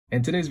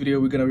In today's video,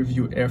 we're going to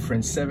review Air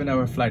France's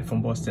 7-hour flight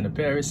from Boston to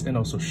Paris and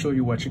also show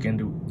you what you can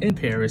do in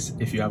Paris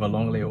if you have a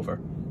long layover.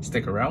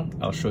 Stick around,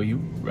 I'll show you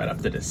right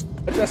after this.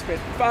 I just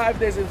spent 5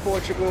 days in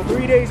Portugal,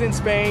 3 days in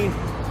Spain,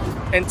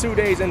 and 2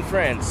 days in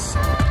France.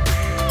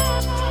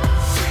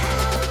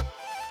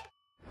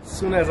 As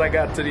soon as I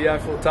got to the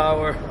Eiffel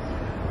Tower,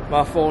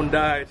 my phone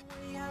died.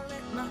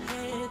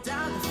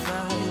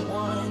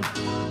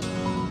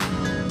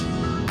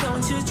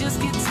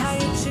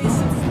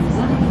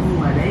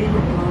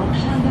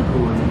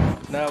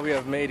 Now we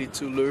have made it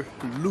to Le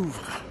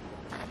Louvre.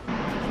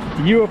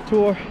 The Europe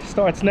tour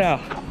starts now.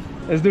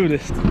 Let's do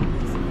this.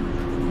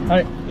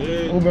 Hi,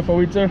 hey. Uber for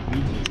Winter.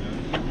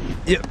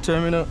 Yep,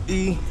 Terminal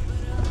E.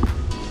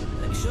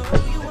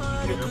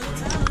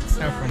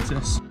 Air France,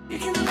 yes.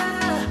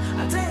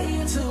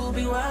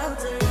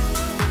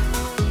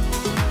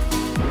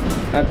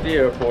 At the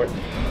airport.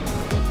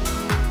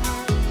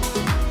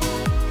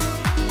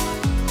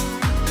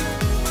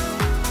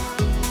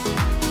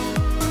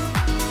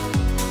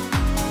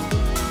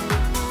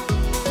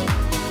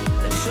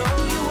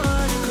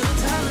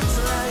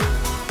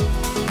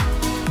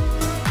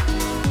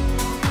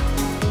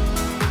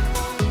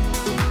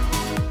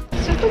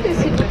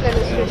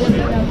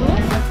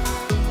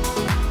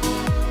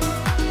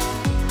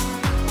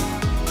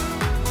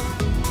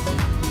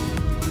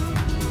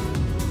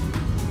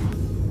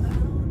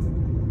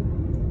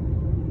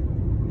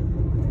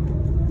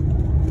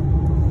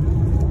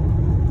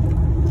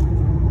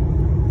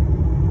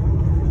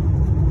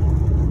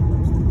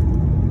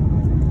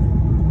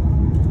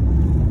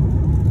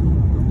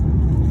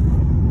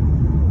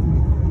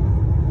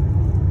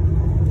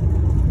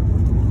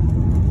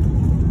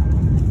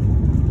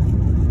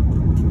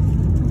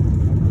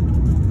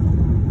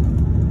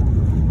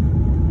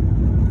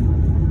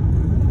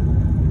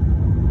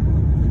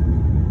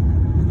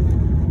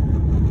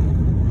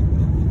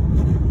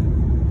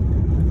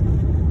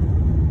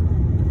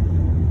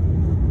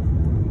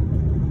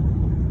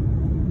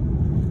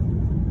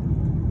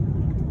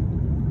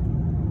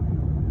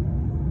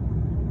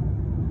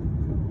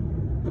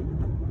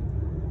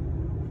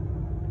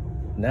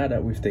 Now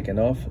that we've taken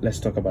off, let's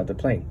talk about the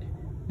plane.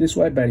 This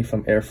wide-body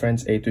from Air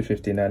France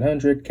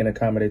A350-900 can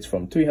accommodate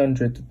from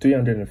 300 to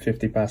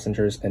 350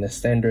 passengers in a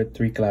standard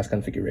 3-class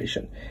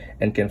configuration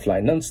and can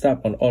fly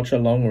non-stop on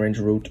ultra-long-range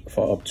route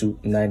for up to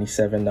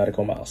 97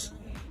 nautical miles.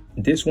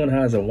 This one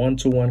has a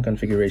 1-to-1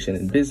 configuration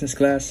in business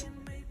class,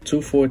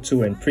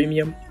 242 in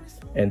premium,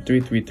 and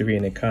 333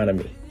 in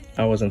economy.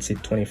 I was on seat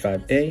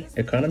 25A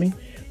economy,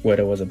 where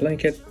there was a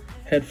blanket,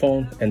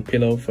 headphone, and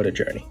pillow for the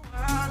journey.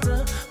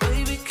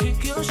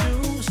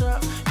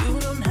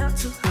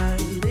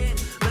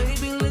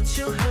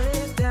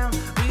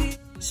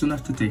 Soon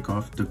after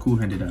takeoff, the crew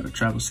handed out a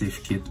travel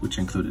safe kit which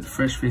included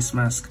fresh face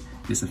mask,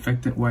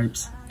 disinfectant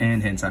wipes,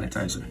 and hand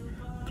sanitizer.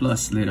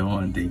 Plus, later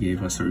on, they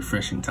gave us a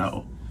refreshing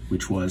towel,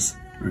 which was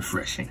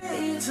refreshing.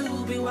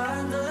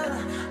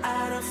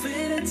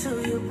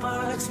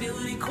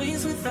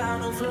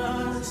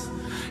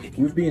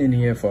 We've been in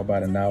the air for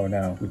about an hour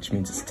now, which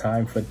means it's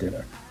time for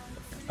dinner.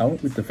 I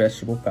went with the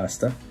vegetable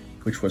pasta,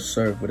 which was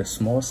served with a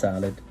small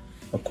salad,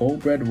 a cold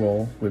bread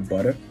roll with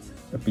butter,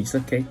 a piece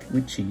of cake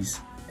with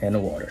cheese, and a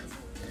water.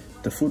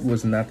 The food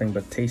was nothing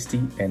but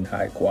tasty and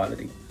high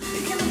quality.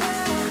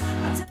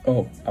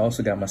 Oh, I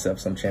also got myself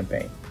some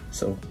champagne,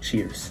 so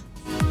cheers.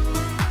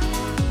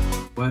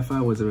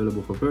 Wi-Fi was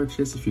available for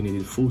purchase if you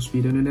needed full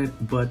speed internet,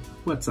 but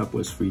WhatsApp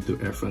was free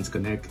through Air France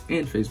Connect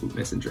and Facebook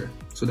Messenger,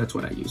 so that's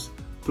what I used.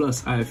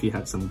 Plus, IFE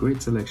had some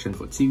great selection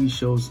for TV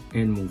shows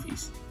and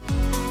movies.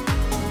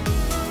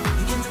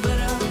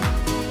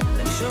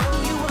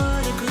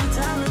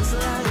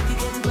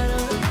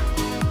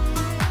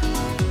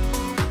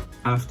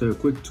 After a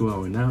quick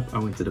 2-hour nap, I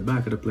went to the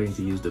back of the plane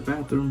to use the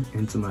bathroom,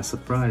 and to my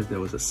surprise, there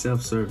was a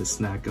self-service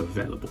snack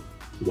available.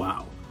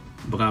 Wow.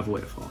 Bravo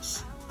Air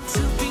France.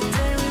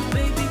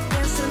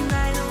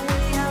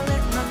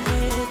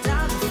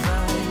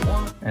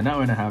 An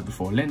hour and a half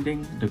before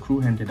landing, the crew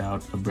handed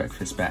out a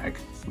breakfast bag,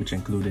 which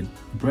included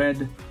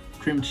bread,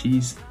 cream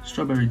cheese,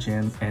 strawberry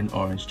jam, and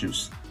orange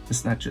juice.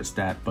 It's not just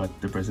that, but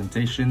the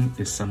presentation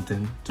is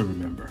something to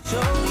remember.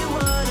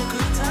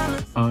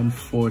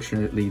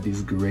 Unfortunately,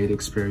 this great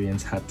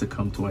experience had to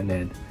come to an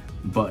end,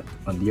 but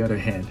on the other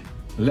hand,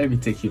 let me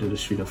take you to the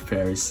street of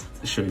Paris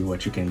to show you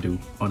what you can do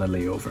on a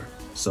layover.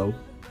 So,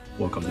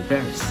 welcome to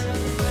Paris.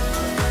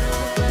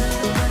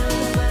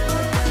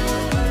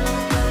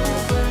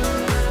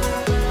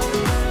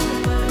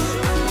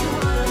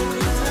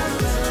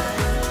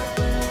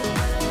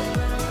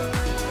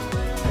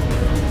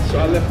 So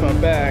I left my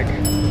bag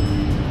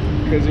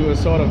because it was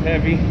sort of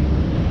heavy,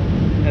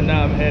 and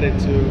now I'm headed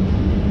to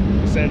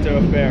the center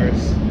of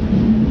Paris.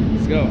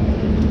 Let's go.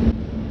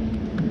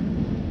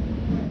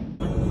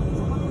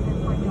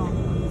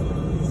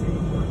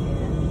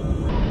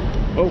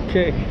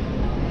 Okay,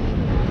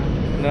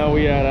 now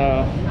we at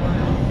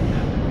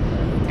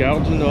Gare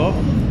du Nord.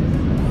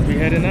 We're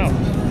heading out.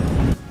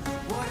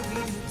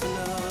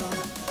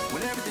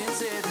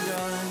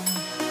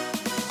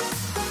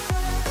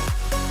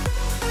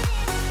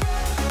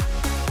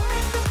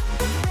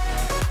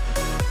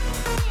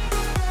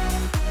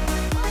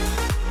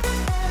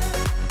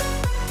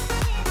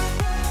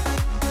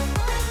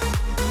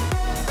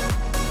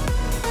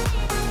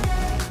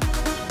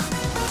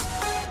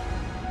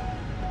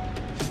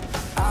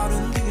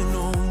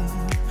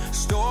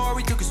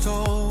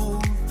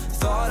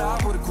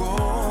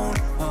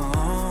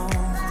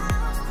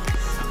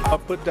 I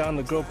put down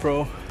the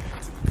GoPro.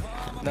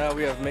 Now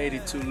we have made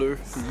it to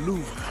Louvre.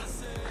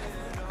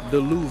 The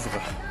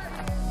Louvre.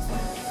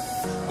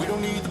 We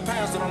don't need the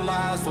past in our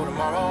lives for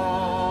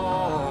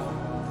tomorrow.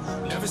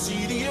 Never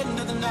see the end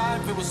of the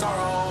night filled with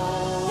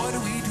sorrow. What do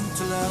we do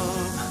to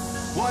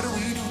love? What do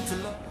we do to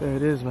love? There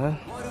it is, man.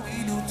 What do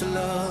we do to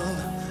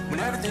love when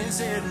everything's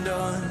said and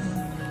done?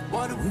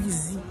 What do we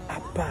Ici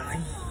à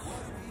Paris.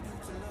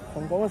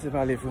 On commence à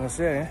parler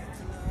français, hein?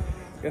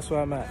 Guess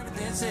where I'm at?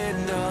 everything's said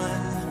and done?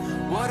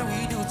 What do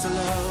we do to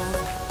love?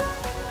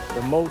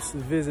 The most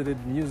visited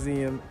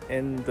museum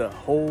in the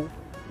whole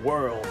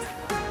world.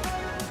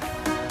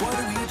 What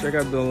do we do? Check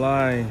out the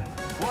line.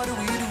 What do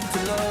we do to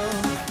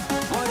love?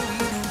 What do we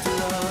do to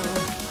love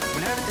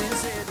when everything's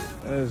said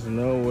and done? There's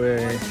no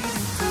way. What do we do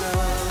to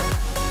love?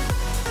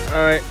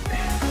 All right,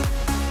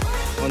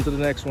 on to the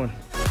next one.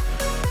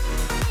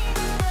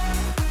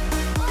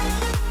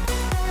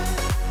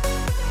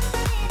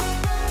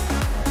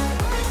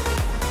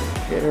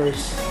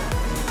 Paris,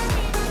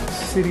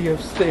 city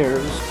of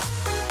stairs.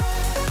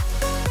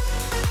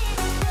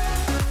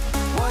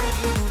 What do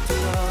we do to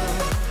love?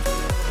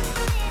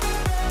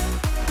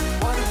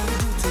 What do we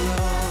do to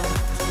love?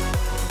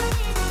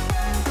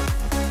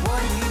 What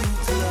do we do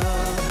to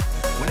love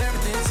when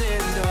everything's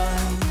said and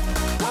done?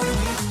 What do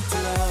we do to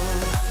love?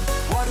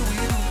 What do we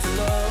do to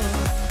love?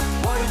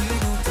 What do we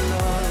do to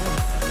love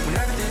when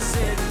everything's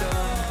said and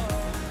done?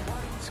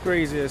 It's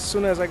crazy. As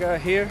soon as I got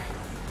here,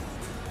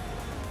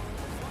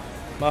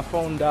 my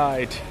phone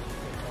died.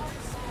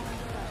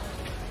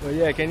 But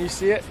yeah, can you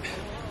see it?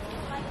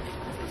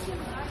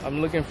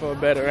 I'm looking for a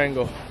better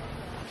angle.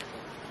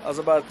 I was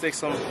about to take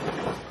some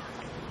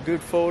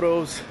good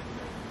photos,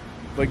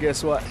 but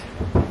guess what?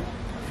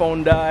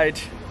 Phone died.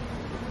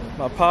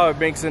 My power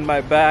bank's in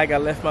my bag. I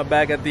left my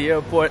bag at the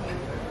airport.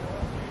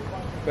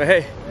 But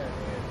hey,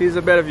 here's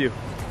a better view.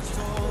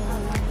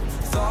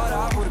 Thought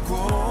I would have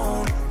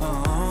grown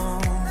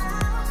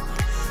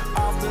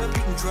off the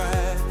beaten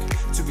track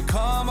to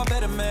become a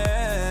better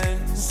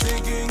man,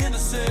 sinking in the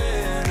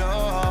sand.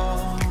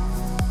 Oh.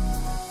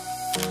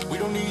 We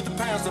don't need the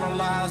past in our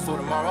lives for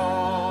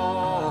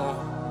tomorrow.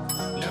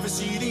 Never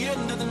see the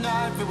end of the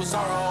night filled with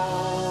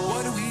sorrow.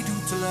 What do we do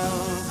to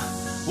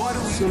love? What do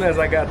we As soon as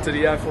I got to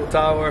the Eiffel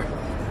Tower,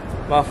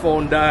 my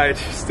phone died.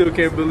 Still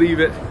can't believe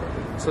it.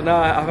 So now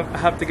I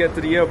have to get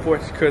to the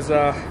airport because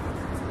I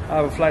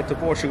have a flight to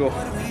Portugal.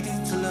 What do we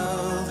do to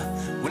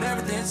love when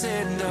everything's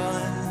said and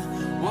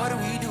done? What do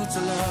we do to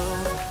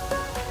love?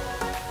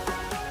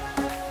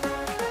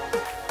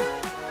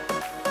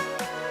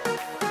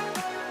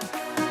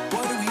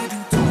 What do we do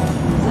to love?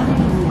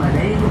 Arrivons à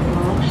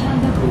l'aéroport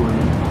Charles de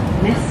Gaulle.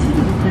 Merci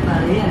de vous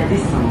préparer à la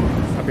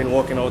descente. I've been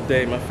walking all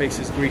day. My face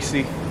is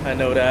greasy. I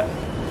know that.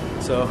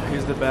 So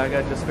here's the bag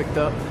I just picked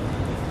up.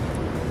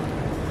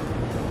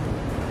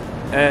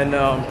 And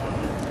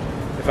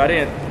if I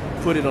didn't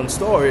put it on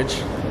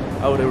storage,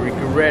 I would have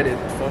regretted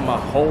for my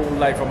whole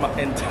life, for my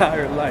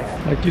entire life.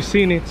 Like you've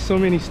seen it, so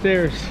many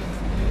stairs.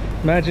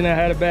 Imagine I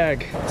had a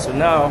bag. So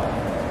now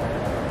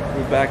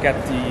we're back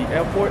at the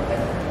airport,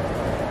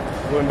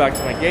 going back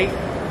to my gate,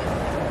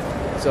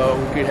 so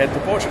we could head to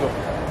Portugal.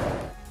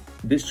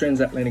 This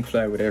transatlantic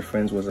flight with Air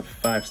France was a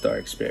 5-star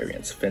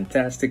experience.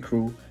 Fantastic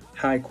crew,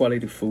 high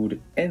quality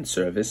food and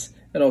service,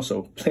 and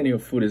also plenty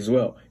of food as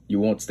well. You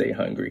won't stay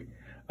hungry.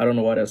 I don't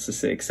know what else to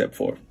say except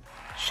for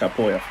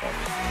chapeau Air France.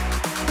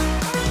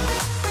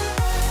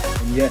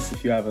 And yes,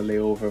 if you have a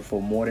layover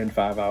for more than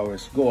 5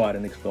 hours, go out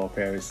and explore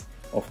Paris.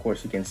 Of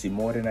course, you can see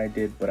more than I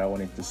did, but I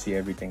wanted to see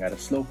everything at a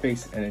slow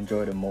pace and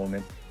enjoy the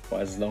moment for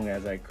as long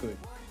as I could.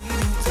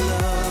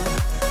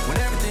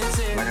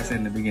 Like I said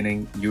in the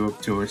beginning,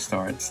 Europe tour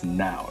starts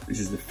now. This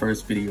is the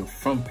first video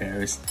from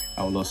Paris.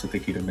 I will also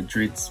take you to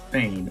Madrid,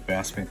 Spain, where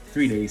I spent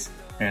 3 days,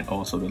 and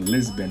also to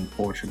Lisbon,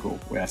 Portugal,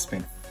 where I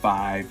spent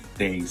 5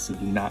 days. So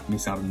do not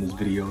miss out on those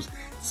videos.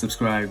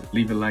 Subscribe,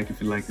 leave a like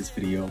if you like this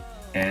video,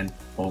 and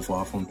au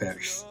revoir from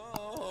Paris.